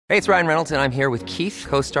Hey, it's Ryan Reynolds, and I'm here with Keith,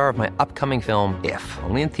 co-star of my upcoming film, If,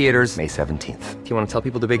 only in theaters May 17th. Do you want to tell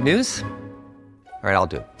people the big news? All right, I'll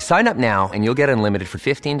do it. Sign up now and you'll get unlimited for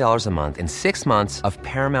 $15 a month and 6 months of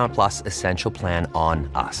Paramount Plus Essential Plan on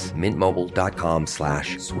us.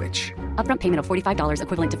 MintMobile.com/switch. Upfront payment of $45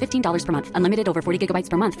 equivalent to $15 per month. Unlimited over 40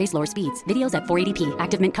 gigabytes per month. Face lower speeds. Videos at 480p.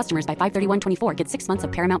 Active Mint customers by 531.24 get 6 months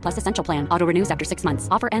of Paramount Plus Essential Plan. Auto renews after 6 months.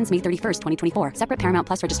 Offer ends May 31st, 2024. Separate Paramount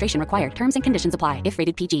Plus registration required. Terms and conditions apply if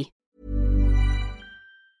rated PG.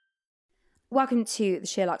 Welcome to the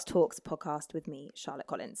SheerLuxe Talks podcast with me, Charlotte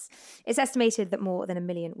Collins. It's estimated that more than 1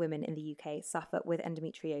 million women in the UK suffer with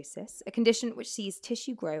endometriosis, a condition which sees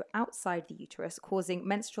tissue grow outside the uterus, causing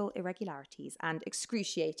menstrual irregularities and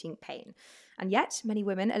excruciating pain. And yet, many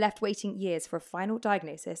women are left waiting years for a final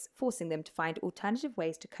diagnosis, forcing them to find alternative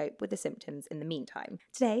ways to cope with the symptoms in the meantime.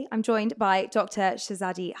 Today, I'm joined by Dr.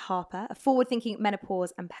 Shazadi Harper, a forward-thinking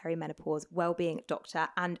menopause and perimenopause wellbeing doctor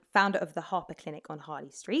and founder of the Harper Clinic on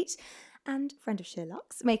Harley Street, and friend of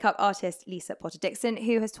SheerLuxe, makeup artist Lisa Potter-Dixon,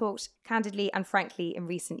 who has talked candidly and frankly in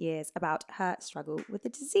recent years about her struggle with the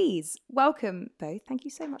disease. Welcome both. Thank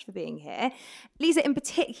you so much for being here. Lisa in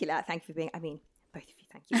particular, thank you for being, both of you,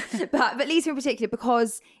 thank you. but Lisa in particular,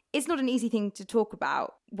 because it's not an easy thing to talk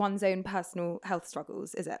about one's own personal health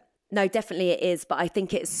struggles, is it? No, definitely it is. But I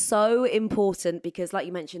think it's so important because, like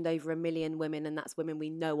you mentioned, over 1 million women, and that's women we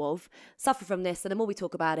know of, suffer from this. And the more we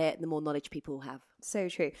talk about it, the more knowledge people have. So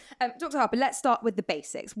true. Dr. Harper, let's start with the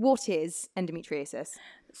basics. What is endometriosis?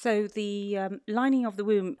 So the lining of the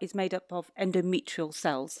womb is made up of endometrial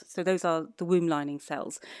cells. So those are the womb lining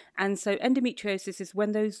cells. And so endometriosis is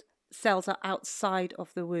when those cells are outside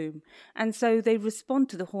of the womb, and so they respond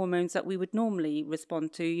to the hormones that we would normally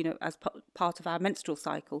respond to, as part of our menstrual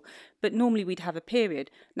cycle, but normally we'd have a period.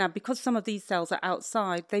 Now, because some of these cells are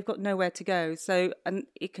outside, they've got nowhere to go, and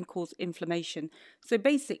it can cause inflammation. So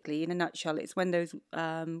basically, in a nutshell, it's when those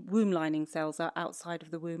womb lining cells are outside of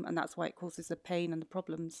the womb, and that's why it causes the pain and the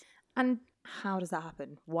problems. And how does that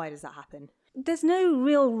happen? Why does that happen? There's no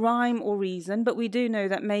real rhyme or reason, but we do know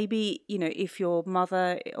that maybe, if your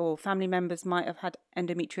mother or family members might have had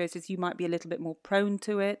endometriosis, you might be a little bit more prone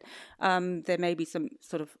to it. There may be some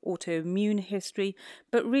sort of autoimmune history,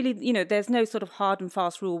 but really, there's no sort of hard and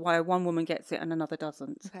fast rule why one woman gets it and another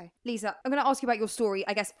doesn't. Okay. Lisa, I'm going to ask you about your story,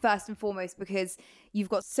 I guess, first and foremost, because you've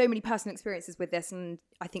got so many personal experiences with this, and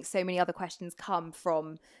I think so many other questions come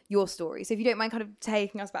from your story. So if you don't mind kind of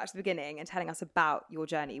taking us back to the beginning and telling us about your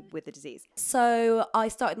journey with the disease. So I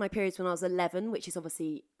started my periods when I was 11, which is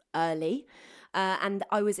obviously early. And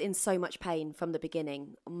I was in so much pain from the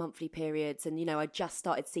beginning, monthly periods. And, I just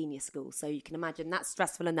started senior school. So you can imagine that's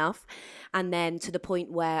stressful enough. And then to the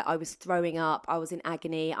point where I was throwing up, I was in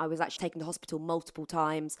agony. I was actually taken to hospital multiple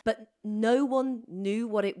times. But no one knew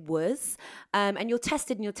what it was. And you're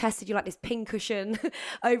tested. You're like this pincushion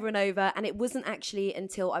over and over. And it wasn't actually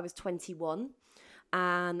until I was 21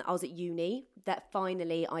 and I was at uni that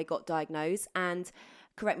finally I got diagnosed. And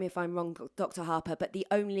correct me if I'm wrong, Dr. Harper, but the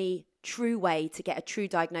only true way to get a true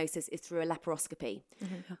diagnosis is through a laparoscopy,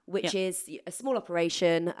 which is a small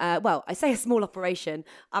operation. Well, I say a small operation.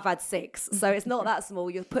 I've had 6, so it's not that small.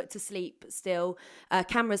 You're put to sleep still.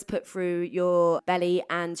 Cameras put through your belly,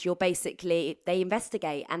 and they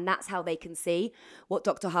investigate, and that's how they can see what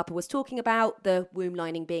Dr. Harper was talking about, the womb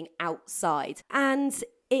lining being outside. And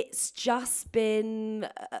it's just been,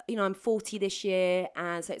 I'm 40 this year,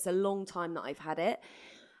 and so it's a long time that I've had it.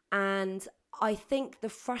 And I think the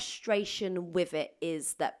frustration with it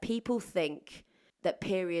is that people think that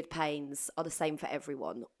period pains are the same for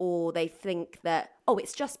everyone, or they think that,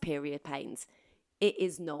 it's just period pains. It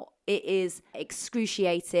is not. It is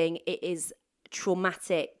excruciating. It is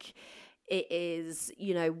traumatic. It is,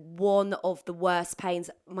 one of the worst pains.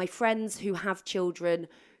 My friends who have children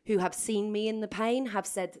who have seen me in the pain have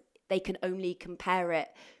said they can only compare it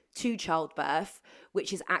to childbirth,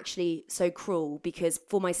 which is actually so cruel because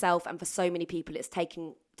for myself and for so many people, it's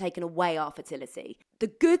taken away our fertility. The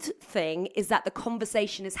good thing is that the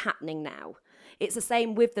conversation is happening now. It's the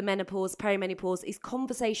same with the menopause, perimenopause. These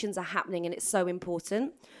conversations are happening and it's so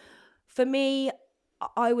important. For me,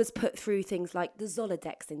 I was put through things like the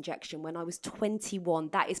Zoladex injection when I was 21.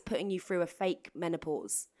 That is putting you through a fake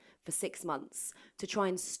menopause for 6 months to try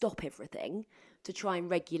and stop everything, to try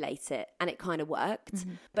and regulate it. And it kind of worked.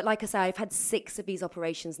 Mm-hmm. But like I say, I've had 6 of these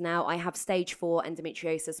operations now. I have stage 4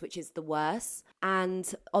 endometriosis, which is the worst.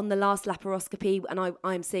 And on the last laparoscopy, and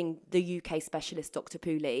I'm seeing the UK specialist, Dr.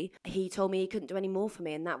 Pooley, he told me he couldn't do any more for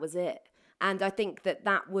me and that was it. And I think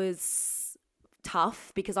that was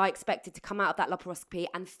tough because I expected to come out of that laparoscopy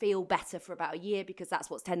and feel better for about a year, because that's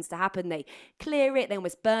what tends to happen. They clear it, they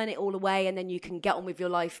almost burn it all away, and then you can get on with your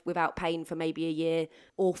life without pain for maybe a year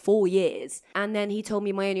or 4 years. And then he told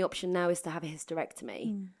me my only option now is to have a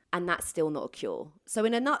hysterectomy. And that's still not a cure. So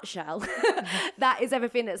in a nutshell, that is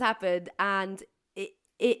everything that's happened. And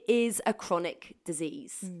it is a chronic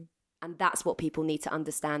disease. And that's what people need to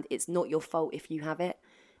understand. It's not your fault if you have it.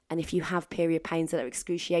 And if you have period pains that are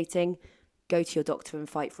excruciating, go to your doctor and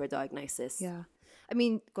fight for a diagnosis. Yeah. I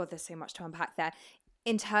mean, God, there's so much to unpack there.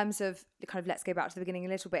 In terms of kind of, let's go back to the beginning a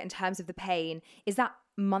little bit, in terms of the pain, is that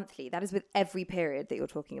monthly? That is with every period that you're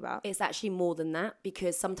talking about? It's actually more than that,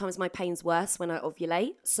 because sometimes my pain's worse when I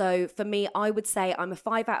ovulate. So for me, I would say I'm a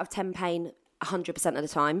 5 out of 10 pain 100% of the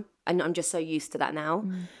time. And I'm just so used to that now.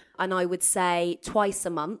 And I would say twice a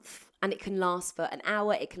month, and it can last for an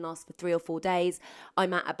hour, it can last for 3 or 4 days.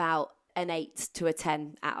 I'm at about an 8 to a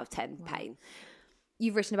 10 out of 10 pain.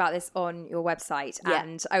 You've written about this on your website,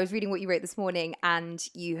 and I was reading what you wrote this morning, and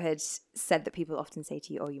you had said that people often say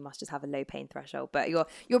to you, oh, you must just have a low pain threshold, but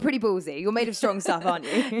you're pretty ballsy. You're made of strong stuff, aren't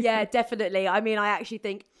you? Yeah, definitely. I mean, I actually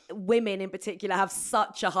think women in particular have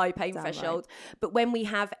such a high pain threshold. Right. But when we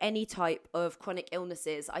have any type of chronic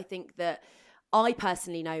illnesses, I think that I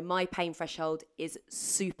personally know my pain threshold is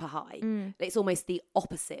super high. It's almost the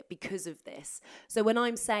opposite because of this. So when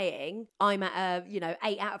I'm saying I'm at a,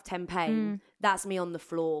 8 out of 10 pain, that's me on the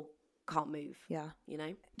floor, can't move. Yeah.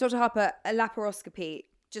 Dr. Harper, a laparoscopy,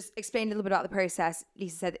 just explain a little bit about the process.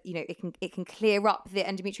 Lisa said that, it can clear up the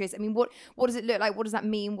endometriosis. I mean, what does it look like? What does that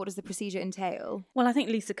mean? What does the procedure entail? Well, I think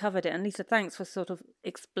Lisa covered it. And Lisa, thanks for sort of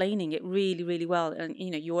explaining it really, really well, and,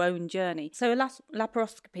 your own journey. So a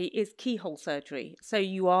laparoscopy is keyhole surgery. So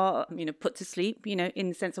you are, put to sleep, in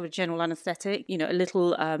the sense of a general anaesthetic. A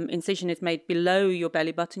little incision is made below your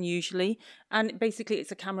belly button usually. And basically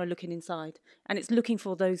it's a camera looking inside. And it's looking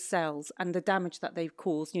for those cells and the damage that they've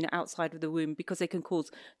caused, outside of the womb, because they can cause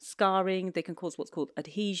scarring, they can cause what's called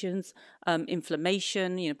adhesions,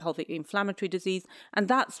 inflammation, pelvic inflammatory disease. And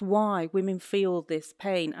that's why women feel this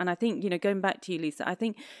pain. And I think, going back to you, Lisa, I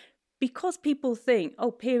think because people think,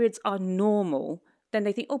 oh, periods are normal, then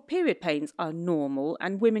they think, oh, period pains are normal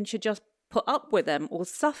and women should just put up with them or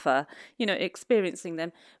suffer, experiencing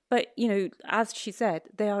them. But, as she said,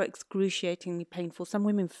 they are excruciatingly painful. Some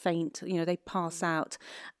women faint, they pass out.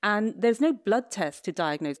 And there's no blood test to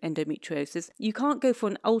diagnose endometriosis. You can't go for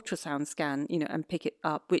an ultrasound scan, and pick it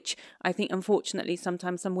up, which I think, unfortunately,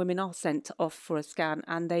 sometimes some women are sent off for a scan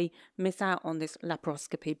and they miss out on this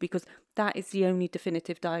laparoscopy because that is the only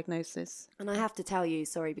definitive diagnosis. And I have to tell you,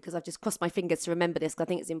 sorry, because I've just crossed my fingers to remember this because I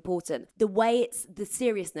think it's important. The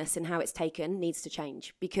seriousness in how it's taken needs to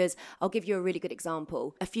change, because I'll give you a really good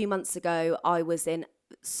example. A few months ago, I was in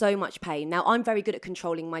so much pain. Now, I'm very good at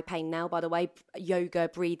controlling my pain now, by the way. Yoga,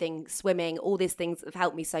 breathing, swimming, all these things have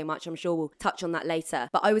helped me so much. I'm sure we'll touch on that later.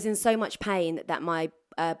 But I was in so much pain that my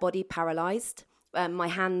body paralyzed. My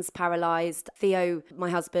hands paralyzed. Theo, my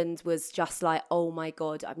husband, was just like, oh my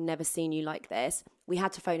God, I've never seen you like this. We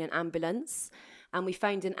had to phone an ambulance. And we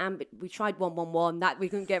phoned we tried 111, that we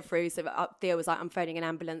couldn't get through. So Theo was like, I'm phoning an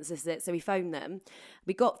ambulance, this is it. So we phoned them.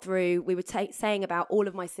 We got through. We were saying about all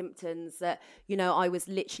of my symptoms that, I was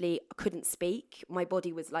literally, couldn't speak. My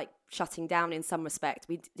body was like shutting down in some respect.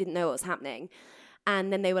 We didn't know what was happening.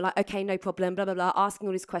 And then they were like, okay, no problem, blah, blah, blah, asking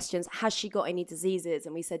all these questions. Has she got any diseases?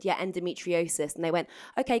 And we said, yeah, endometriosis. And they went,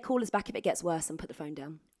 okay, call us back if it gets worse, and put the phone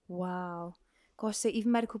down. Wow. Gosh, so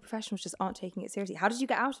even medical professionals just aren't taking it seriously. How did you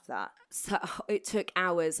get out of that? So it took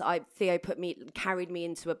hours. Theo carried me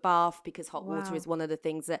into a bath, because hot water is one of the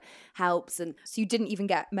things that helps. And so you didn't even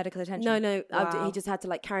get medical attention? No. Wow. He just had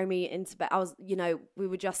to carry me into bed. We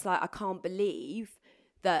were just like, I can't believe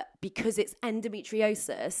that because it's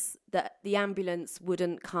endometriosis that the ambulance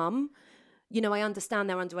wouldn't come. I understand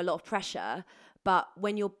they're under a lot of pressure, but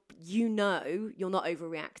when you're not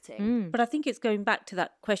overreacting. But I think it's going back to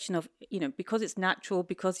that question of, because it's natural,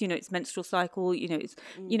 because, it's menstrual cycle, it's,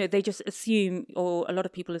 they just assume, or a lot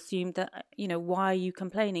of people assume that, why are you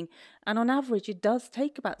complaining? And on average, it does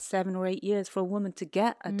take about 7 or 8 years for a woman to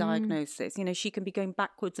get a diagnosis. She can be going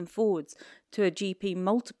backwards and forwards to a GP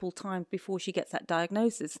multiple times before she gets that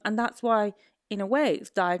diagnosis. And that's why, in a way, it's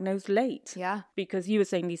diagnosed late. Yeah. Because you were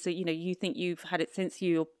saying, Lisa, you think you've had it since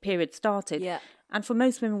your period started. Yeah. And for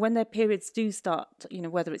most women, when their periods do start,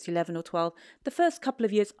 whether it's 11 or 12, the first couple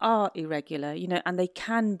of years are irregular, and they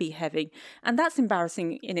can be heavy. And that's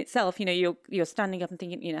embarrassing in itself. You're standing up and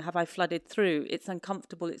thinking, have I flooded through? It's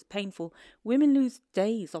uncomfortable, it's painful. Women lose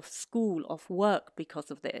days off school, off work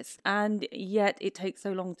because of this. And yet it takes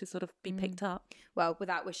so long to sort of be picked up. Well,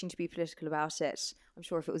 without wishing to be political about it, I'm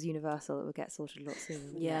sure if it was universal, it would get sorted a lot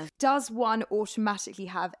sooner. Yeah. Does one automatically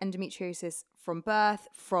have endometriosis from birth,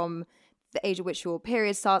 from the age at which your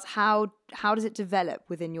period starts? How does it develop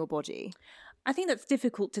within your body? I think that's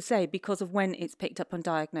difficult to say because of when it's picked up and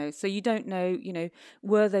diagnosed. So you don't know,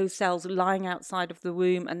 were those cells lying outside of the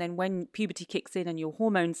womb, and then when puberty kicks in and your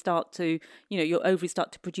hormones start to, your ovaries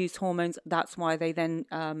start to produce hormones, that's why they then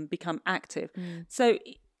become active. So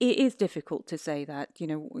it is difficult to say that,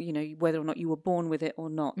 whether or not you were born with it or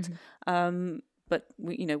not. But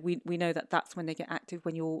we know that that's when they get active,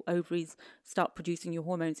 when your ovaries start producing your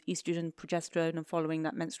hormones, estrogen, progesterone, and following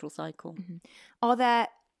that menstrual cycle. Are there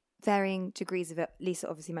varying degrees of it? Lisa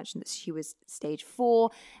obviously mentioned that she was stage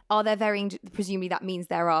 4. Are there varying, presumably that means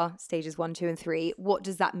there are stages 1, 2 and 3. What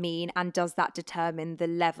does that mean? And does that determine the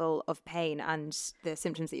level of pain and the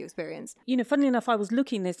symptoms that you experience? Funnily enough, I was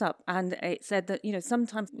looking this up and it said that,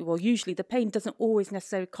 sometimes, usually the pain doesn't always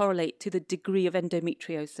necessarily correlate to the degree of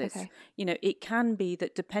endometriosis. Okay. It can be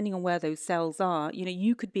that depending on where those cells are,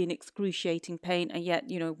 you could be in excruciating pain, and yet,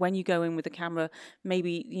 when you go in with a camera,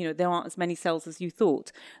 maybe, there aren't as many cells as you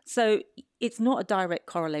thought. So it's not a direct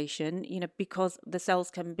correlation, because the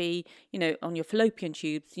cells can be, on your fallopian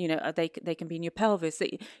tubes, they can be in your pelvis,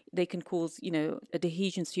 they can cause,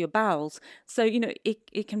 adhesions to your bowels. So,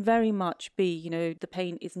 it can very much be, the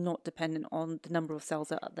pain is not dependent on the number of cells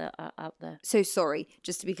that are out there. So sorry,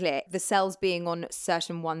 just to be clear, the cells being on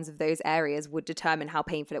certain ones of those areas would determine how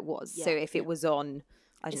painful it was. Yeah. So if it was on,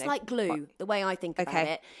 It's like glue. The way I think about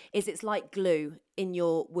it is it's like glue in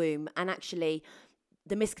your womb, and actually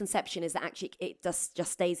the misconception is that actually it just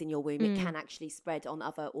stays in your womb. It can actually spread on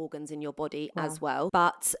other organs in your body as well.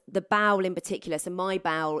 But the bowel in particular, so my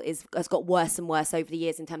bowel has got worse and worse over the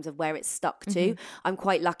years in terms of where it's stuck to. I'm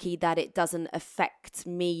quite lucky that it doesn't affect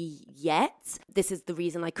me yet. This is the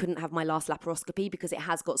reason I couldn't have my last laparoscopy, because it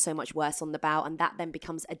has got so much worse on the bowel, and that then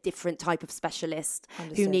becomes a different type of specialist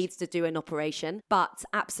who needs to do an operation. But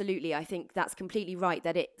absolutely, I think that's completely right,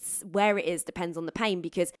 that it's where it is depends on the pain,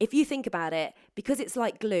 because if you think about it, because it's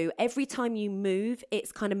like glue, every time you move,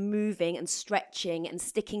 it's kind of moving and stretching and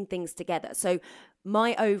sticking things together. So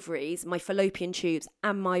my ovaries, my fallopian tubes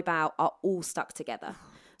and my bowel are all stuck together.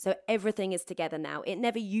 So everything is together now. It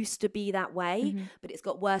never used to be that way, but it's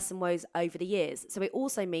got worse and worse over the years. So it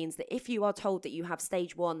also means that if you are told that you have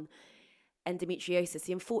stage 1 endometriosis,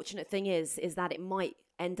 the unfortunate thing is that it might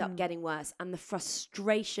end up getting worse. And the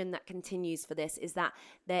frustration that continues for this is that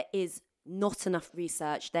there is not enough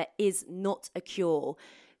research, there is not a cure,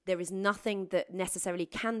 there is nothing that necessarily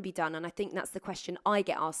can be done. And I think that's the question I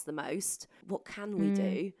get asked the most. What can we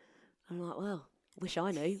do? I'm like, well, wish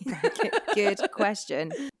I knew. Good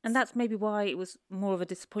question. And that's maybe why it was more of a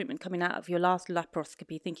disappointment coming out of your last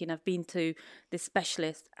laparoscopy, thinking I've been to this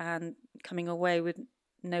specialist and coming away with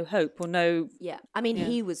no hope or no... Yeah. I mean,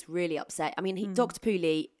 he was really upset. I mean, Dr.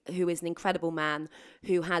 Pooley, who is an incredible man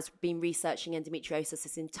who has been researching endometriosis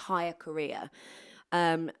his entire career,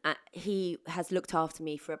 he has looked after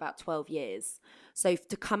me for about 12 years. So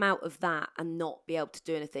to come out of that and not be able to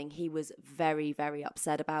do anything, he was very, very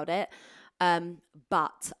upset about it.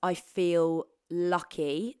 But I feel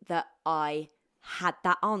lucky that I had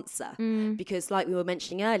that answer, because like we were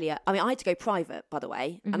mentioning earlier, I mean, I had to go private, by the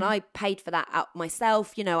way, and I paid for that out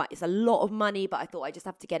myself. It's a lot of money, but I thought I just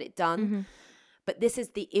have to get it done. But this is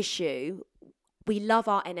the issue. We love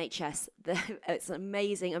our NHS. It's an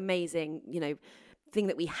amazing, amazing, thing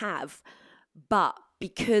that we have. But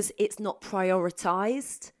because it's not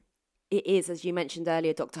prioritised, it is, as you mentioned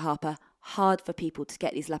earlier, Dr. Harper, hard for people to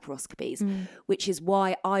get these laparoscopies, which is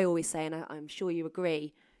why I always say, and I'm sure you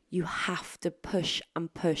agree, you have to push,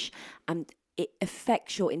 and it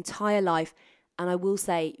affects your entire life. And I will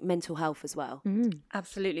say mental health as well.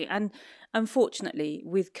 Absolutely. And unfortunately,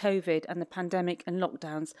 with COVID and the pandemic and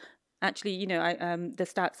lockdowns, actually, the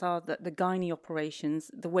stats are that the gynae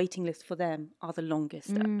operations, the waiting list for them are the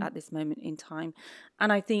longest at this moment in time.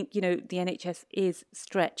 And I think, the NHS is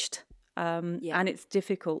stretched and it's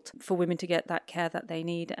difficult for women to get that care that they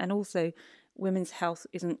need. And also, women's health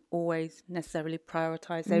isn't always necessarily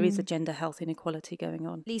prioritised. There is a gender health inequality going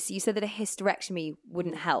on. Lisa, you said that a hysterectomy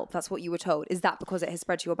wouldn't help. That's what you were told. Is that because it has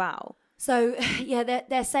spread to your bowel? So, yeah,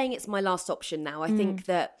 they're saying it's my last option now. I think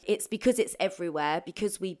that it's because it's everywhere,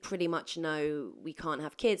 because we pretty much know we can't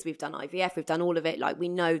have kids. We've done IVF, we've done all of it. Like, we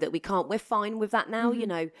know that we can't. We're fine with that now. You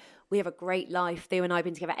know, we have a great life. Theo and I have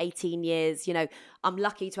been together 18 years. You know, I'm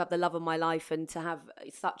lucky to have the love of my life and to have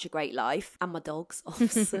such a great life, and my dogs,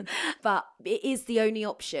 obviously. But it is the only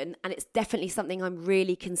option, and it's definitely something I'm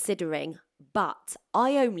really considering. But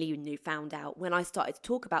I only found out when I started to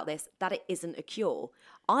talk about this that it isn't a cure.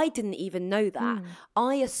 I didn't even know that.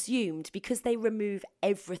 I assumed because they remove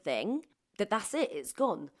everything that's it, it's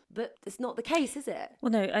gone. But it's not the case, is it?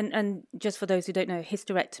 Well, no, and just for those who don't know,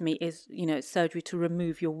 hysterectomy is, surgery to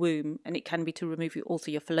remove your womb, and it can be to remove also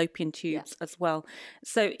your fallopian tubes as well.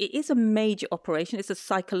 So it is a major operation. It's a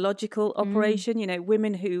psychological operation.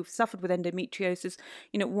 Women who've suffered with endometriosis,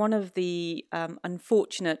 one of the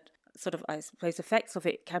unfortunate sort of, I suppose, effects of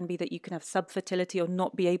it can be that you can have subfertility or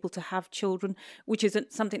not be able to have children, which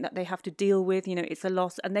isn't something that they have to deal with. It's a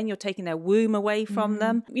loss. And then you're taking their womb away from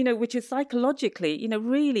them, which is psychologically,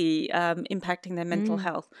 really impacting their mental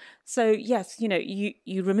health. So yes,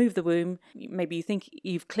 you remove the womb, maybe you think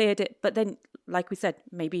you've cleared it, but then, like we said,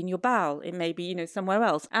 maybe in your bowel, it may be, somewhere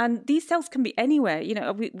else. And these cells can be anywhere.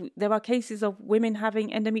 There are cases of women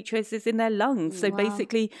having endometriosis in their lungs. So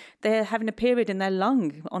basically they're having a period in their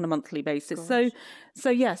lung on a monthly basis. So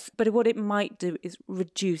yes, but what it might do is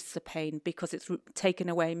reduce the pain because it's taken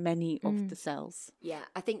away many of the cells. Yeah,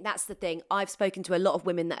 I think that's the thing. I've spoken to a lot of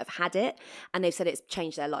women that have had it and they've said it's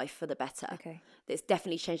changed their life for the better. Okay. It's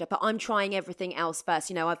definitely changed. But I'm trying everything else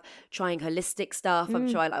first. I'm trying holistic stuff.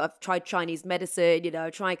 I've tried Chinese medicine,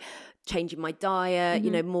 I'm trying changing my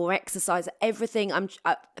diet, more exercise, everything.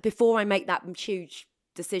 Before I make that huge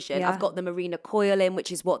decision, I've got the Mirena coil in,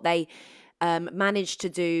 which is what they managed to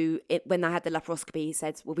do it when I had the laparoscopy. He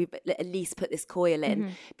said, well, we at least put this coil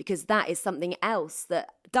in because that is something else that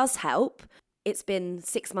does help. It's been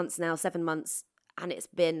 6 months now, 7 months, and it's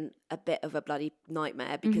been a bit of a bloody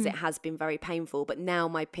nightmare because it has been very painful. But now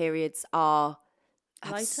my periods are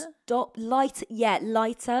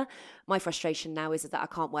lighter. My frustration now is that I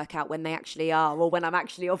can't work out when they actually are or when I'm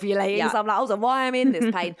actually ovulating. So I'm like, hold on, why I'm in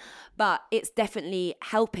this pain? But it's definitely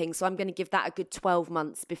helping. So I'm going to give that a good 12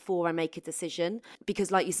 months before I make a decision.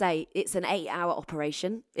 Because like you say, it's an 8-hour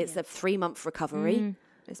operation. It's a 3-month recovery.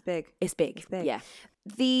 It's big. It's big. Yeah.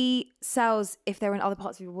 The cells, if they're in other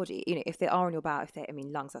parts of your body, if they are in your bowel,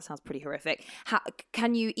 lungs, that sounds pretty horrific. How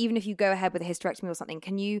can you, even if you go ahead with a hysterectomy or something,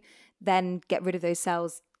 can you then get rid of those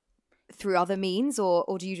cells through other means,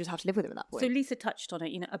 or do you just have to live with them at that point? So Lisa touched on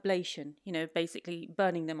it, ablation, basically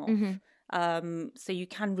burning them off. So you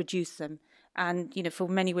can reduce them. And, for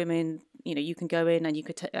many women, you can go in and you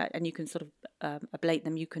can sort of ablate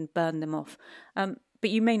them, you can burn them off. But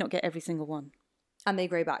you may not get every single one. And they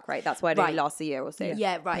grow back, right? That's why it only lasts a year or so.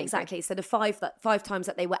 Yeah, right, exactly. So the five times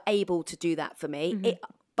that they were able to do that for me,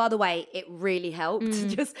 by the way, it really helped.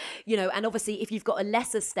 Just, and obviously if you've got a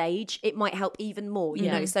lesser stage, it might help even more,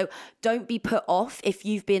 you know. So don't be put off if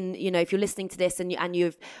you've been, if you're listening to this and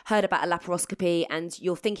you've heard about a laparoscopy and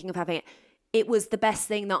you're thinking of having it. It was the best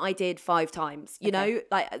thing that I did 5 times, you know,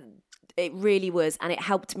 like it really was. And it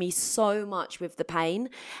helped me so much with the pain.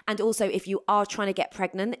 And also, if you are trying to get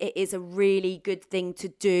pregnant, it is a really good thing to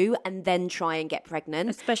do and then try and get pregnant.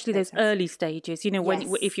 Especially those early stages,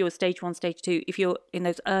 if you're stage 1, stage 2, if you're in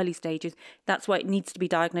those early stages, that's why it needs to be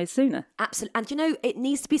diagnosed sooner. Absolutely. And, it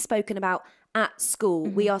needs to be spoken about at school.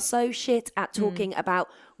 We are so shit at talking about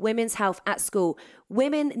women's health at school.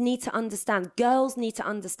 Women need to understand, girls need to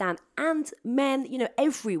understand, and men,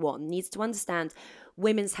 everyone needs to understand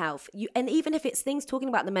women's health. And even if it's things talking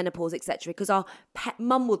about the menopause, etc., because our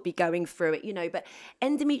mum would be going through it, but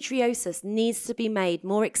endometriosis needs to be made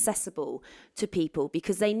more accessible to people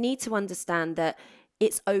because they need to understand that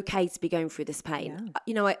it's okay to be going through this pain.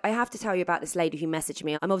 Yeah. I have to tell you about this lady who messaged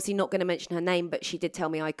me. I'm obviously not going to mention her name, but she did tell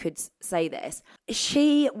me I could say this.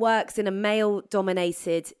 She works in a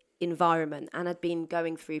male-dominated environment and had been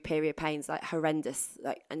going through period pains, like horrendous.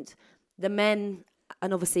 And the men,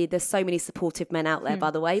 and obviously there's so many supportive men out there, by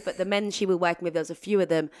the way, but the men she was working with, there was a few of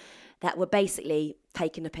them that were basically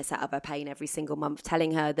taking the piss out of her pain every single month,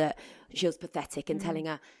 telling her that she was pathetic and telling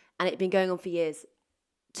her, and it had been going on for years,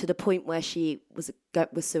 to the point where she was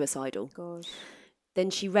suicidal. God. Then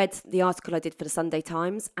she read the article I did for the Sunday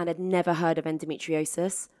Times and had never heard of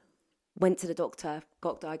endometriosis, went to the doctor,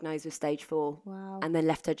 got diagnosed with stage 4, and then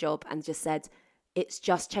left her job and just said, it's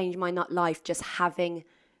just changed my life just having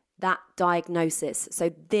that diagnosis.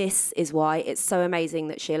 So this is why it's so amazing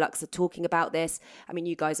that SheerLuxe are talking about this. I mean,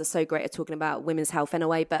 you guys are so great at talking about women's health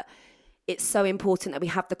anyway, but it's so important that we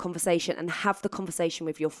have the conversation and have the conversation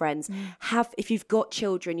with your friends. If you've got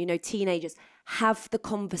children, teenagers, have the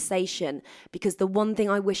conversation, because the one thing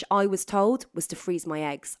I wish I was told was to freeze my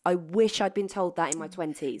eggs. I wish I'd been told that in my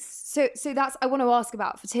 20s. So that's, I want to ask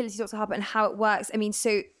about fertility, Dr. Harper, and how it works. I mean,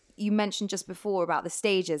 so you mentioned just before about the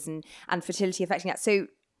stages and fertility affecting that. So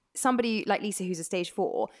somebody like Lisa, who's a stage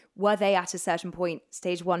 4, were they at a certain point,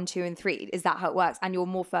 stage 1, 2, and 3? Is that how it works? And you're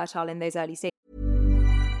more fertile in those early stages?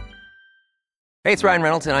 Hey, it's Ryan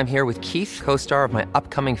Reynolds, and I'm here with Keith, co-star of my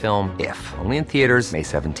upcoming film, If, only in theaters May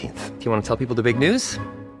 17th. Do you want to tell people the big news?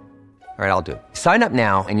 All right, I'll do it. Sign up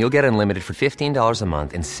now and you'll get unlimited for $15 a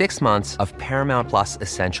month and 6 months of Paramount Plus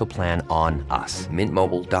Essential Plan on us.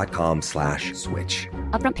 MintMobile.com/switch.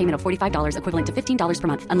 Upfront payment of $45 equivalent to $15 per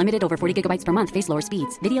month. Unlimited over 40 gigabytes per month. Face lower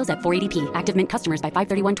speeds. Videos at 480p. Active Mint customers by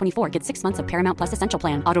 531.24 get 6 months of Paramount Plus Essential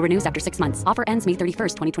Plan. Auto renews after 6 months. Offer ends May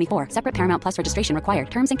 31st, 2024. Separate Paramount Plus registration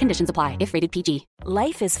required. Terms and conditions apply if rated PG.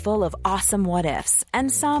 Life is full of awesome what-ifs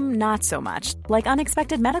and some not so much, like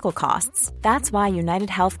unexpected medical costs. That's why United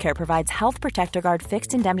Healthcare provides Health Protector Guard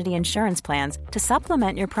fixed indemnity insurance plans to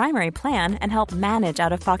supplement your primary plan and help manage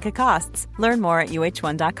out-of-pocket costs. Learn more at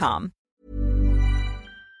UH1.com.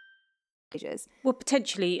 Well,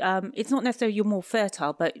 potentially, it's not necessarily you're more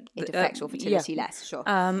fertile, but It affects your fertility less, sure.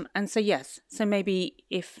 And so yes, so maybe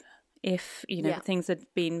if things had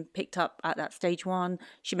been picked up at that stage 1,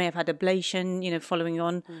 she may have had ablation, following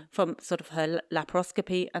on from sort of her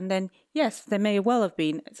laparoscopy, and then yes, there may well have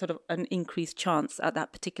been sort of an increased chance at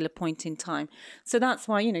that particular point in time. So that's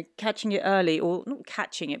why, catching it early, or not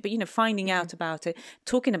catching it, but, finding out about it,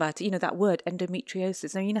 talking about it, that word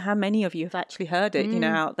endometriosis. Now, how many of you have actually heard it,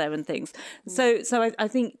 out there and things. So I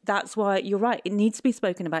think that's why you're right. It needs to be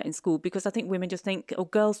spoken about in school, because I think women just think, or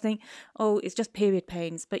girls think, oh, it's just period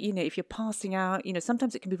pains. But, if you're passing out,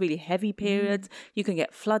 sometimes it can be really heavy periods. You can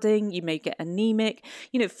get flooding. You may get anemic.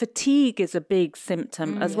 Fatigue is a big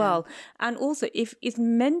symptom as well. And also, if it's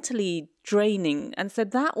mentally draining, and so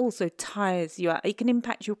that also tires you out. It can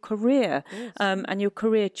impact your career and your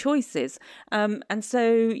career choices. And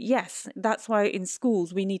so, yes, that's why in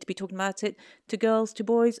schools we need to be talking about it to girls, to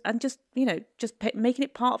boys, and just making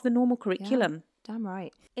it part of the normal curriculum. Yeah, damn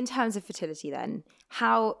right. In terms of fertility then,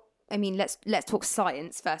 let's talk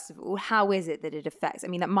science first of all. How is it that it affects? I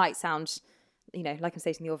mean, that might sound, like I'm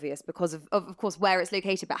stating the obvious because of course where it's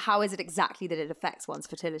located, but how is it exactly that it affects one's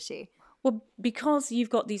fertility? Well, because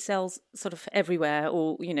you've got these cells sort of everywhere,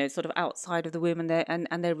 or, sort of outside of the womb,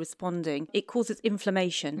 and they're responding, it causes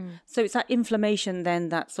inflammation. So it's that inflammation then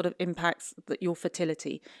that sort of impacts your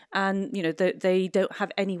fertility. And, they don't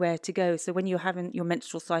have anywhere to go. So when you're having your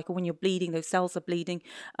menstrual cycle, when you're bleeding, those cells are bleeding,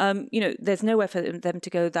 there's nowhere for them to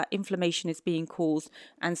go. That inflammation is being caused.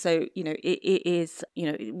 And so, it is,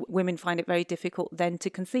 women find it very difficult then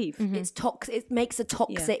to conceive. It's toxic. It makes a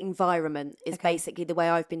toxic environment is basically the way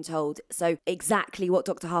I've been told. So exactly what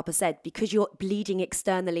Dr. Harper said, because you're bleeding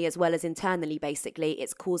externally as well as internally, basically,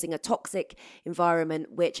 it's causing a toxic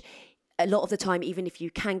environment, which a lot of the time, even if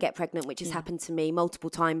you can get pregnant, which has happened to me multiple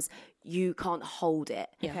times, you can't hold it.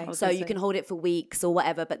 Yeah, so you can hold it for weeks or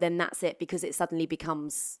whatever, but then that's it, because it suddenly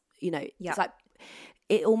becomes, it's like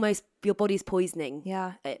it almost, your body's poisoning.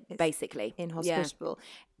 Yeah. Basically. Inhospitable.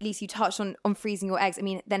 Yeah. Lisa, you touched on freezing your eggs. I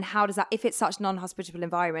mean, then how does that, if it's such a non-hospitable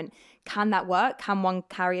environment, can that work? Can one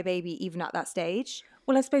carry a baby even at that stage?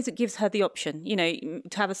 Well, I suppose it gives her the option,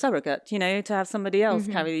 to have a surrogate, to have somebody else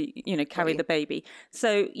carry the baby.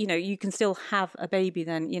 So, you can still have a baby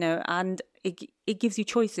then, and it gives you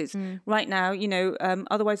choices. Right now,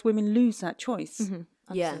 otherwise women lose that choice.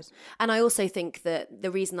 Yeah. And I also think that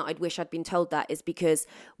the reason that I'd wish I'd been told that is because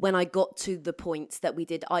when I got to the point that we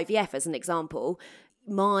did IVF, as an example,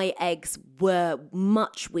 my eggs were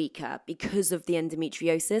much weaker because of the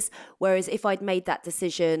endometriosis. Whereas if I'd made that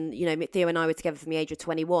decision, Theo and I were together from the age of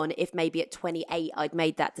 21, if maybe at 28 I'd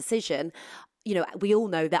made that decision, we all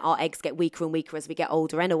know that our eggs get weaker and weaker as we get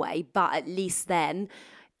older anyway, but at least then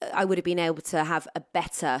I would have been able to have a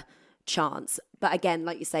better chance. But again,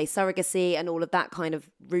 like you say, surrogacy and all of that kind of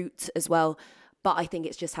route as well. But I think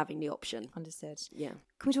it's just having the option. Understood. Yeah.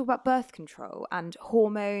 Can we talk about birth control and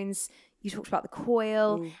hormones? You talked about the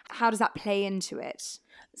coil. How does that play into it?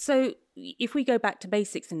 So if we go back to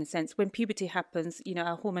basics, in a sense, when puberty happens,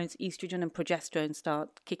 our hormones estrogen and progesterone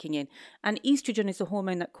start kicking in. And estrogen is a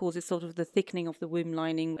hormone that causes sort of the thickening of the womb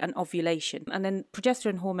lining and ovulation. And then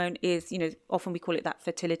progesterone hormone is, often we call it that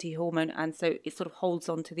fertility hormone. And so it sort of holds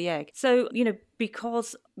on to the egg. So,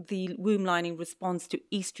 because the womb lining responds to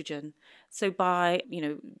estrogen, so by,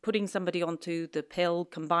 putting somebody onto the pill,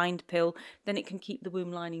 combined pill, then it can keep the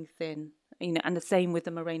womb lining thin. and the same with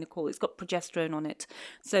the Mirena Coil. It's got progesterone on it.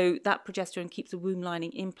 So that progesterone keeps the womb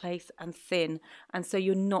lining in place and thin. And so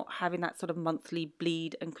you're not having that sort of monthly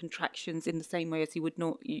bleed and contractions in the same way as you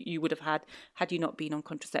would have had you not been on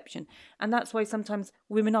contraception. And that's why sometimes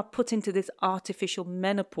women are put into this artificial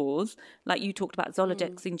menopause, like you talked about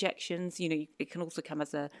Zoladex injections. It can also come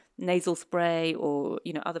as a nasal spray or,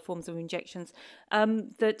 other forms of injections,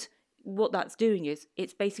 that what that's doing is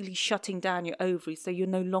it's basically shutting down your ovaries, so you're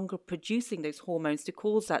no longer producing those hormones to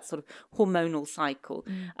cause that sort of hormonal cycle.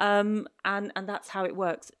 And that's how it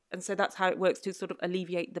works. And so that's how it works to sort of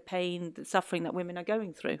alleviate the pain, the suffering that women are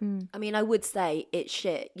going through. I mean, I would say it's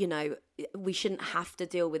shit, we shouldn't have to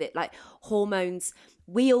deal with it. Like hormones,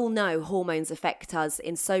 we all know hormones affect us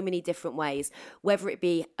in so many different ways, whether it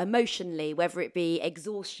be emotionally, whether it be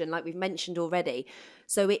exhaustion, like we've mentioned already.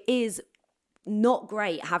 So it is not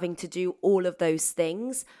great having to do all of those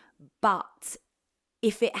things, but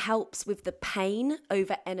if it helps with the pain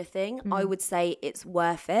over anything, I would say it's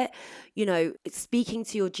worth it. Speaking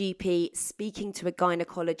to your GP, speaking to a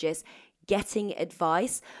gynecologist, getting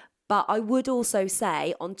advice. But I would also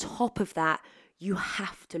say, on top of that, you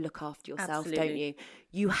have to look after yourself, Absolutely. don't you?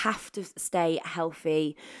 You have to stay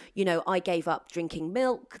healthy. I gave up drinking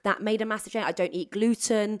milk. That made a massive change. I don't eat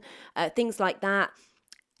gluten, things like that.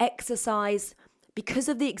 Exercise. Because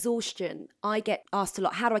of the exhaustion, I get asked a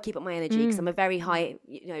lot, how do I keep up my energy? Because I'm a very high,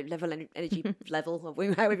 level energy level,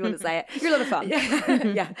 however you want to say it. You're a lot of fun.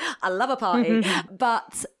 Yeah, I love a party.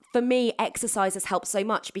 But for me, exercise has helped so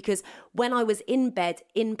much because when I was in bed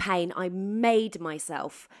in pain, I made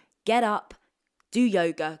myself get up, do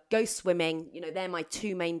yoga, go swimming. They're my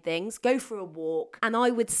two main things. Go for a walk. And I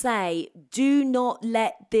would say, do not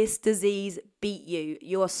let this disease beat you.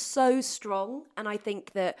 You are so strong. And I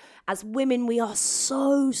think that as women, we are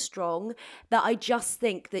so strong that I just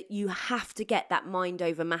think that you have to get that mind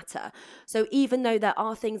over matter. So even though there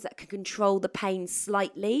are things that can control the pain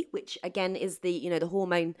slightly, which again is the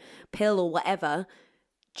hormone pill or whatever,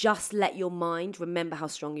 just let your mind remember how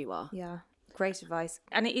strong you are. Yeah. Great advice.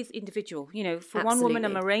 And it is individual. For one woman, a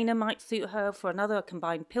Mirena might suit her. For another, a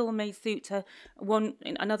combined pill may suit her.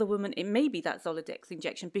 Another woman, it may be that Zoladex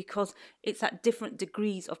injection because it's at different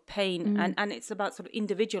degrees of pain and it's about sort of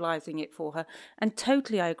individualizing it for her. And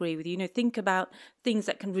totally, I agree with you. Think about things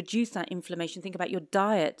that can reduce that inflammation. Think about your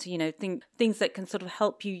diet, things that can sort of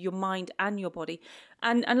help you, your mind and your body.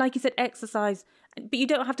 And like you said, exercise. But you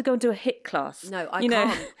don't have to go into a HIIT class. No, I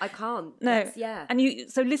can't. No. Yeah.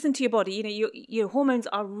 And so listen to your body. Your hormones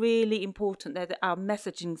are really important. They're our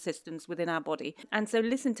messaging systems within our body. And so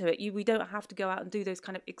listen to it. We don't have to go out and do those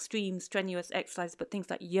kind of extreme, strenuous exercises, but things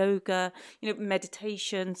like yoga,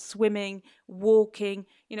 meditation, swimming, walking,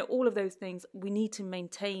 all of those things. We need to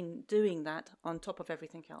maintain doing that on top of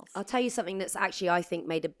everything else. I'll tell you something that's actually, I think,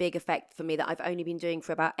 made a big effect for me that I've only been doing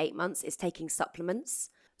for about 8 months is taking supplements.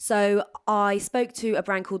 So I spoke to a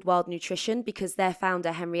brand called Wild Nutrition because their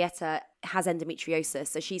founder, Henrietta, has endometriosis.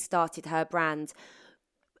 So she started her brand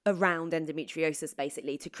around endometriosis,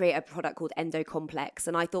 basically, to create a product called Endo Complex.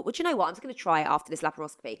 And I thought, well, do you know what? I'm just going to try it after this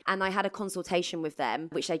laparoscopy. And I had a consultation with them,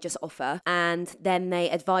 which they just offer. And then they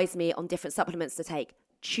advised me on different supplements to take.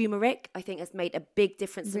 Turmeric, I think, has made a big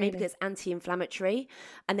difference to me because it's anti-inflammatory.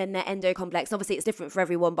 And then their Endo Complex. Obviously, it's different for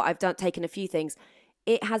everyone, but I've taken a few things.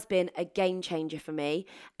 It has been a game changer for me,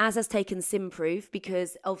 as has taken Simprove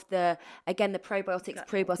because of the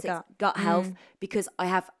probiotics, gut health, because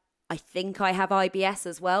I think I have IBS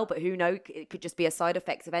as well, but who knows, it could just be a side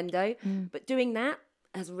effect of endo. But doing that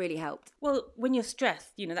has really helped. Well, when you're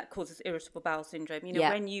stressed, that causes irritable bowel syndrome.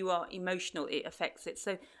 When you are emotional, it affects it.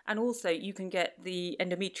 So, and also you can get the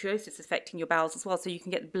endometriosis affecting your bowels as well. So you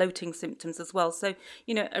can get bloating symptoms as well. So,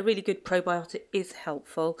 a really good probiotic is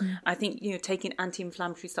helpful. I think, taking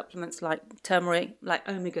anti-inflammatory supplements like turmeric, like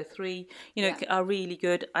omega-3, are really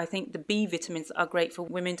good. I think the B vitamins are great for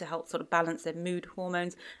women to help sort of balance their mood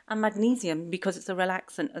hormones, and magnesium because it's a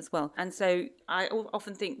relaxant as well. And so I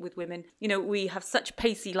often think with women, we have such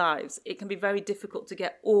pacey lives, it can be very difficult to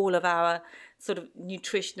get all of our sort of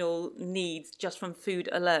nutritional needs just from food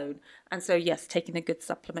alone. And so, yes, taking a good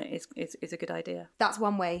supplement is a good idea. That's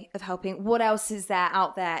one way of helping. What else is there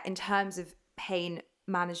out there in terms of pain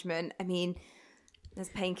management? I mean, there's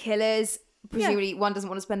painkillers. Presumably one doesn't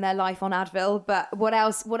want to spend their life on Advil, but what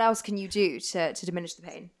else can you do to diminish the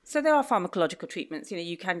pain? So there are pharmacological treatments.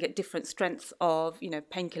 You can get different strengths of,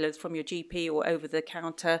 painkillers from your GP or over the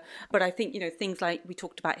counter. But I think, things like we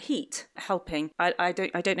talked about heat helping. I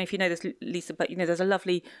don't know if you know this, Lisa, but, there's a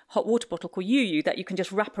lovely hot water bottle called Yu that you can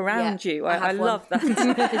just wrap around you. I love that.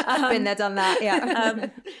 Been there, done that, yeah.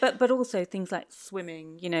 But also things like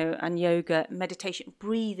swimming, and yoga, meditation,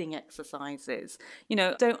 breathing exercises.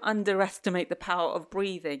 Don't underestimate the power of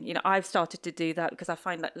breathing. I've started to do that because I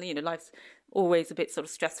find that, life's always a bit sort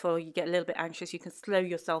of stressful. You get a little bit anxious. You can slow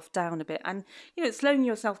yourself down a bit. And, slowing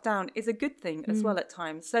yourself down is a good thing as well at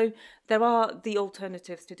times. So there are the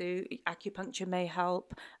alternatives to do. Acupuncture may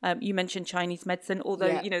help. You mentioned Chinese medicine,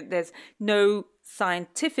 although, there's no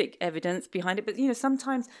scientific evidence behind it. But,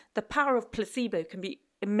 sometimes the power of placebo can be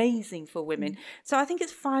amazing for women. So I think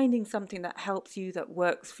it's finding something that helps you, that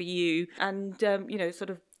works for you, and, sort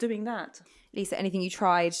of doing that. Lisa, anything you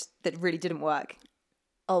tried that really didn't work?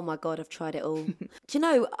 Oh my God, I've tried it all. Do you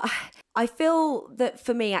know, I feel that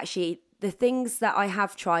for me, actually, the things that I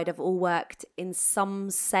have tried have all worked in some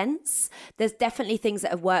sense. There's definitely things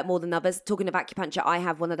that have worked more than others. Talking of acupuncture, I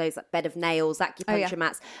have one of those bed of nails acupuncture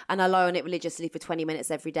mats, and I lie on it religiously for 20 minutes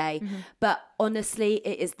every day. But honestly,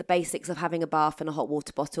 it is the basics of having a bath and a hot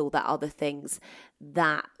water bottle that are the things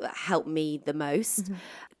that help me the most.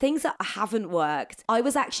 Things that haven't worked. I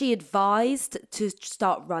was actually advised to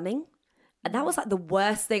start running. And that was like the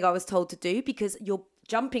worst thing I was told to do, because you're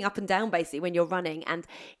jumping up and down basically when you're running, and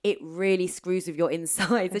it really screws with your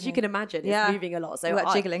insides. As you can imagine, it's moving a lot. So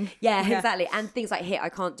like jiggling. Yeah, exactly. And things like HIIT I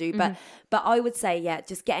can't do. But I would say,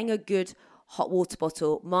 just getting a good hot water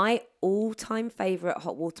bottle. My all-time favourite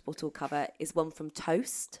hot water bottle cover is one from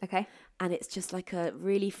Toast. Okay. And it's just like a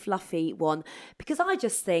really fluffy one, because I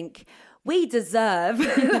just think we deserve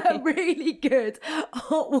a really good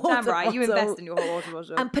hot water Damn right, bottle. you invest in your hot water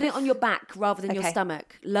bottle. And put it on your back rather than your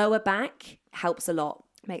stomach. Lower back helps a lot.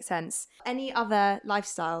 Makes sense. Any other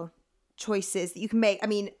lifestyle choices that you can make? I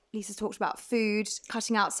mean, Lisa's talked about food,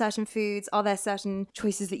 cutting out certain foods. Are there certain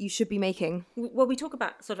choices that you should be making? Well, we talk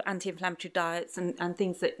about sort of anti-inflammatory diets and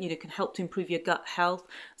things that, can help to improve your gut health.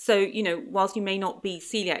 So, whilst you may not be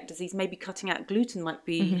celiac disease, maybe cutting out gluten might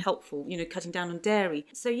be helpful, cutting down on dairy.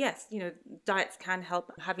 So yes, diets can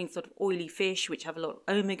help. Having sort of oily fish, which have a lot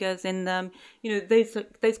of omegas in them,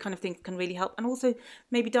 those kind of things can really help. And also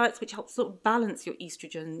maybe diets which help sort of balance your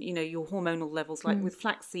estrogen, your hormonal levels, like with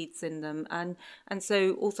flax seeds in them. And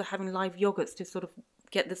so also having live yogurts to sort of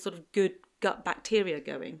get this sort of good gut bacteria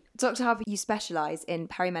going. Dr. Harper, you specialise in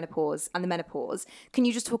perimenopause and the menopause. Can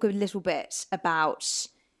you just talk a little bit about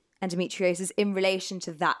endometriosis in relation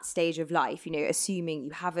to that stage of life? Assuming you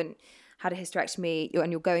haven't had a hysterectomy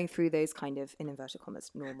and you're going through those kind of, in inverted commas,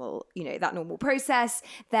 normal, that normal process,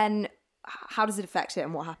 then how does it affect it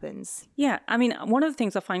and what happens? Yeah, I mean, one of the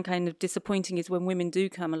things I find kind of disappointing is when women do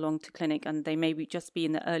come along to clinic and they maybe just be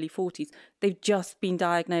in their early 40s, they've just been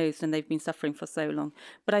diagnosed and they've been suffering for so long.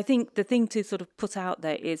 But I think the thing to sort of put out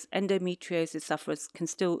there is endometriosis sufferers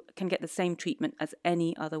can get the same treatment as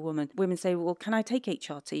any other woman. Women say, well, can I take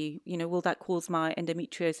HRT? Will that cause my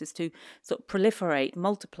endometriosis to sort of proliferate,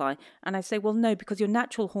 multiply? And I say, well, no, because your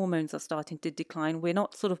natural hormones are starting to decline. We're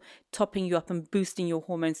not sort of topping you up and boosting your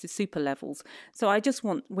hormones to super levels. So I just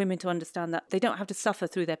want women to understand that they don't have to suffer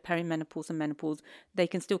through their perimenopause and menopause. They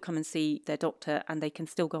can still come and see their doctor and they can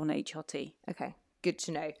still go on HRT. Okay, good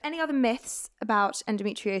to know. Any other myths about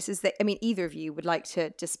endometriosis that, either of you would like to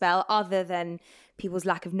dispel, other than people's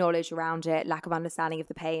lack of knowledge around it, lack of understanding of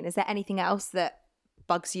the pain? Is there anything else that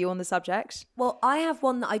bugs you on the subject? Well, I have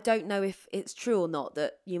one that I don't know if it's true or not,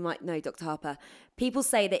 that you might know, Dr. Harper. People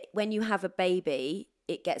say that when you have a baby,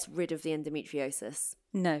 it gets rid of the endometriosis.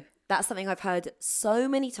 No. That's something I've heard so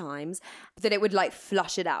many times. That it would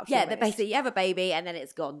flush it out. Yeah, almost. that basically you have a baby and then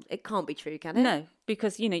it's gone. It can't be true, can it? No,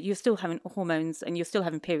 because, you're still having hormones and you're still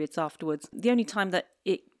having periods afterwards. The only time that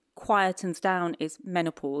it quietens down is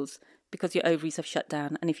menopause, because your ovaries have shut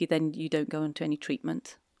down, and if you don't go into any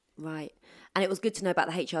treatment. Right. And it was good to know about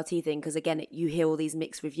the HRT thing, because again, you hear all these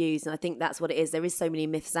mixed reviews, and I think that's what it is. There is so many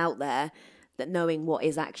myths out there that knowing what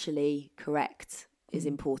is actually correct is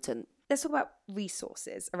important. Let's talk about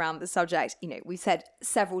resources around the subject. We've said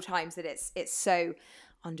several times that it's so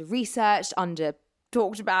under-researched,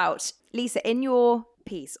 under-talked about. Lisa, in your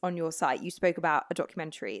piece on your site, you spoke about a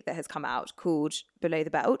documentary that has come out called Below the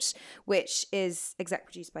Belt, which is exec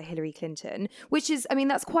produced by Hillary Clinton, which is,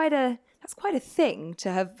 that's quite a thing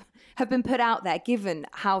to have been put out there, given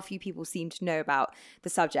how few people seem to know about the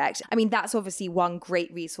subject. That's obviously one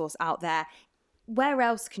great resource out there. Where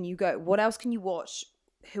else can you go? What else can you watch?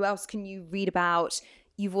 Who else can you read about?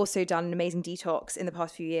 You've also done an amazing detox in the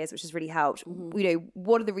past few years, which has really helped.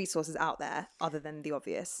 What are the resources out there other than the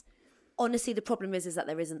obvious? Honestly, the problem is that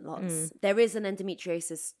there isn't lots. There is an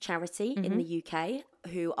endometriosis charity in the UK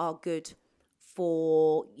who are good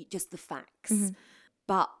for just the facts.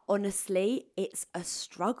 But honestly, it's a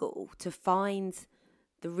struggle to find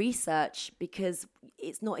the research because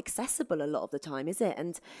it's not accessible a lot of the time, is it?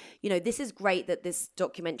 And, this is great that this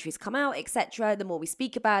documentary's come out, etc. The more we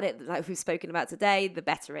speak about it, like we've spoken about today, the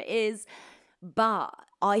better it is. But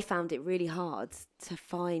I found it really hard to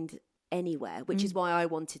find anywhere, which is why I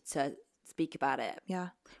wanted to speak about it. Yeah.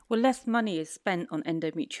 Well, less money is spent on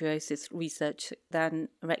endometriosis research than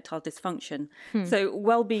erectile dysfunction. So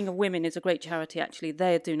Wellbeing of Women is a great charity, actually.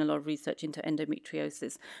 They're doing a lot of research into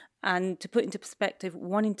endometriosis. And to put into perspective,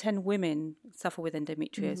 1 in 10 women suffer with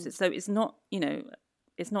endometriosis. So it's not,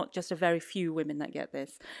 it's not just a very few women that get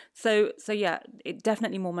this. So yeah, it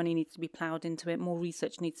definitely more money needs to be ploughed into it. More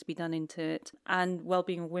research needs to be done into it. And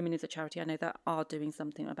Wellbeing of Women is a charity I know that are doing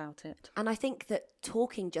something about it. And I think that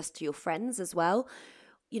talking just to your friends as well,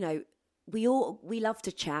 we love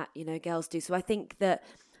to chat, girls do. So I think that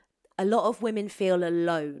a lot of women feel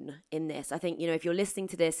alone in this. I think, if you're listening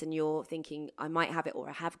to this and you're thinking, I might have it or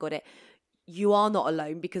I have got it, you are not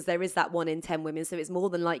alone because there is that 1 in 10 women. So it's more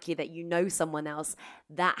than likely that you know someone else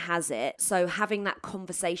that has it. So having that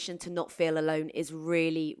conversation to not feel alone is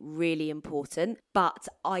really, really important. But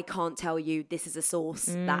I can't tell you this is a source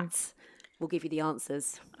that will give you the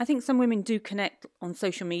answers. I think some women do connect on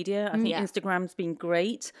social media. I think Instagram's been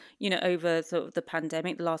great, over sort of the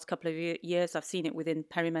pandemic, the last couple of years. I've seen it within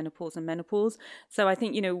perimenopause and menopause. So I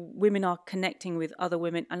think, women are connecting with other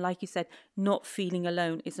women. And like you said, not feeling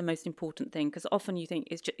alone is the most important thing, because often you think,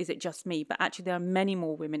 is it just me? But actually there are many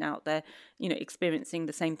more women out there, experiencing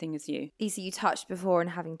the same thing as you. Isa, you touched before on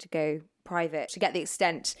having to go private to get the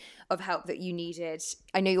extent of help that you needed.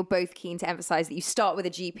 I know you're both keen to emphasize that you start with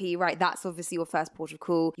a GP, right? That's obviously your first port of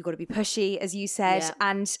call. You've got to be pushy, as you said.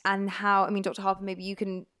 Yeah. And how, Dr. Harper, maybe you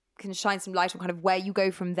can shine some light on kind of where you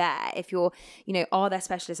go from there. If you're, are there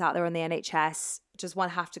specialists out there on the NHS? Does one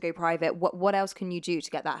have to go private? What else can you do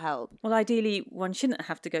to get that help? Well, ideally, one shouldn't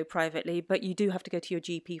have to go privately, but you do have to go to your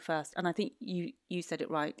GP first. And I think you said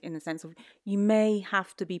it right in the sense of you may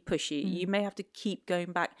have to be pushy. You may have to keep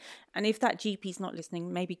going back. And if that GP is not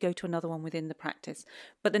listening, maybe go to another one within the practice.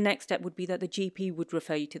 But the next step would be that the GP would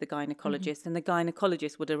refer you to the gynecologist and the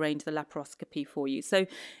gynecologist would arrange the laparoscopy for you. So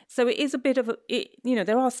it is a bit of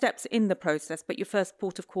there are steps in the process, but your first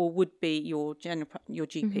port of call would be your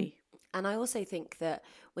GP. And I also think that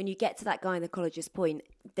when you get to that gynecologist point,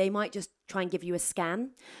 they might just try and give you a scan.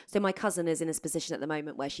 So my cousin is in this position at the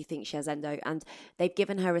moment where she thinks she has endo, and they've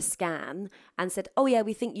given her a scan and said, oh yeah,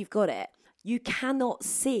 we think you've got it. You cannot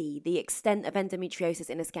see the extent of endometriosis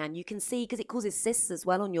in a scan. You can see, because it causes cysts as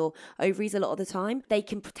well on your ovaries a lot of the time. They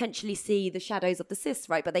can potentially see the shadows of the cysts,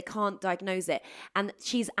 right? But they can't diagnose it. And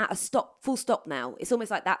she's at a full stop now. It's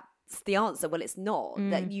almost like that's the answer. Well, it's not.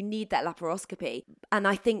 That you need that laparoscopy. And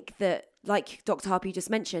I think that, like Dr. Harper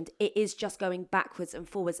just mentioned, it is just going backwards and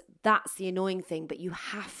forwards. That's the annoying thing, but you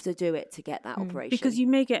have to do it to get that operation. Because you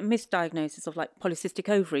may get misdiagnosis of like polycystic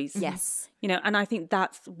ovaries. Yes. And I think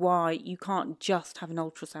that's why you can't just have an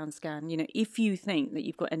ultrasound scan. If you think that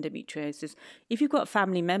you've got endometriosis, if you've got a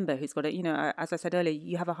family member who's got it, as I said earlier,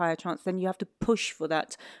 you have a higher chance, then you have to push for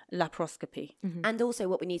that laparoscopy. And also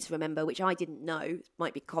what we need to remember, which I didn't know,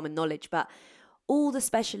 might be common knowledge, but all the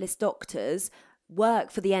specialist doctors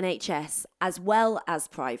work for the NHS as well as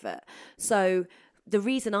private. So the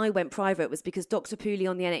reason I went private was because Dr. Pooley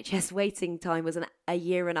on the NHS waiting time was a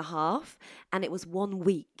year and a half, and it was 1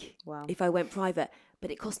 week if I went private,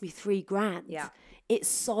 but it cost me $3,000. Yeah. It's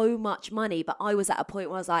so much money, but I was at a point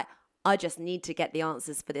where I was like, I just need to get the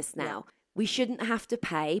answers for this now. Yeah. We shouldn't have to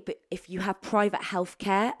pay, but if you have private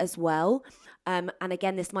healthcare as well, and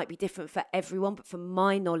again, this might be different for everyone, but from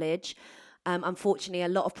my knowledge, unfortunately, a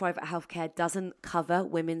lot of private healthcare doesn't cover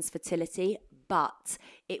women's fertility, but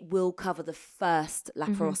it will cover the first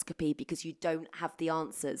laparoscopy because you don't have the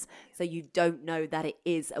answers. So you don't know that it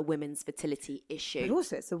is a women's fertility issue. But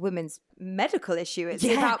also it's a women's medical issue. It's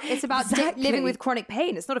about exactly. living with chronic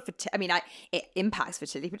pain. It's not it impacts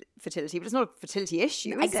fertility, but it's not a fertility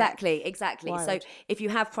issue, is Exactly. Wild. So if you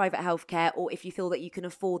have private healthcare, or if you feel that you can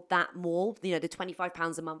afford that more, the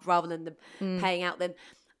 £25 a month rather than the paying out, then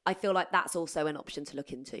I feel like that's also an option to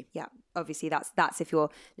look into. Yeah, obviously that's if you're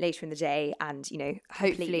later in the day, and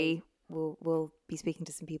hopefully we'll be speaking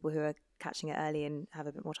to some people who are catching it early and have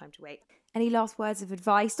a bit more time to wait. Any last words of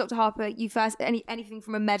advice, Dr. Harper? You first. Anything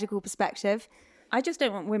from a medical perspective? I just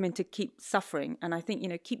don't want women to keep suffering. And I think,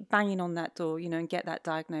 keep banging on that door, and get that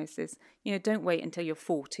diagnosis. Don't wait until you're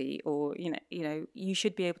 40 or, you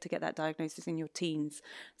should be able to get that diagnosis in your teens.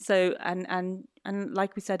 So, and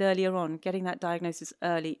like we said earlier on, getting that diagnosis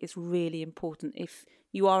early is really important if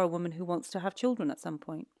you are a woman who wants to have children at some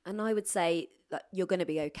point. And I would say that you're going to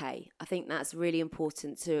be okay. I think that's really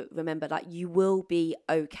important to remember, that you will be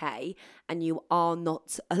okay and you are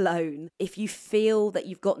not alone. If you feel that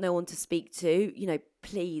you've got no one to speak to,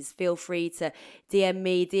 please feel free to DM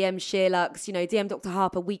me, DM SheerLuxe, DM Dr.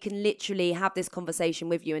 Harper. We can literally have this conversation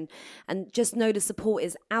with you and just know the support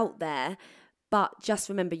is out there. But just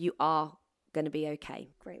remember, you are going to be okay.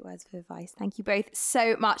 Great words of advice. Thank you both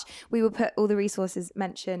so much. We will put all the resources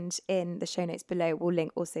mentioned in the show notes below. We'll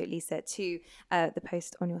link also, Lisa, to the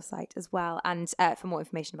post on your site as well, and for more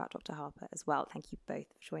information about Dr. Harper as well. Thank you both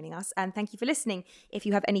for joining us, and thank you for listening. If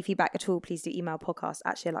you have any feedback at all, please do email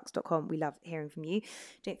podcast@sheerluxe.com. We love hearing from you.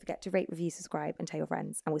 Don't forget to rate, review, subscribe, and tell your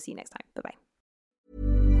friends, and we'll see you next time. Bye-bye.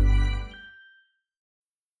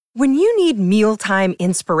 When you need mealtime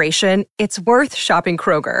inspiration, it's worth shopping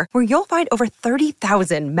Kroger, where you'll find over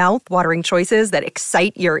 30,000 mouth-watering choices that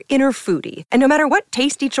excite your inner foodie. And no matter what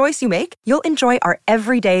tasty choice you make, you'll enjoy our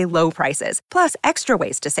everyday low prices, plus extra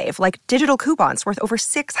ways to save, like digital coupons worth over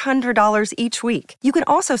 $600 each week. You can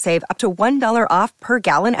also save up to $1 off per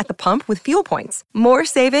gallon at the pump with fuel points. More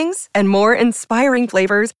savings and more inspiring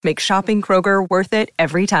flavors make shopping Kroger worth it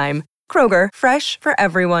every time. Kroger, fresh for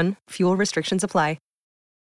everyone. Fuel restrictions apply.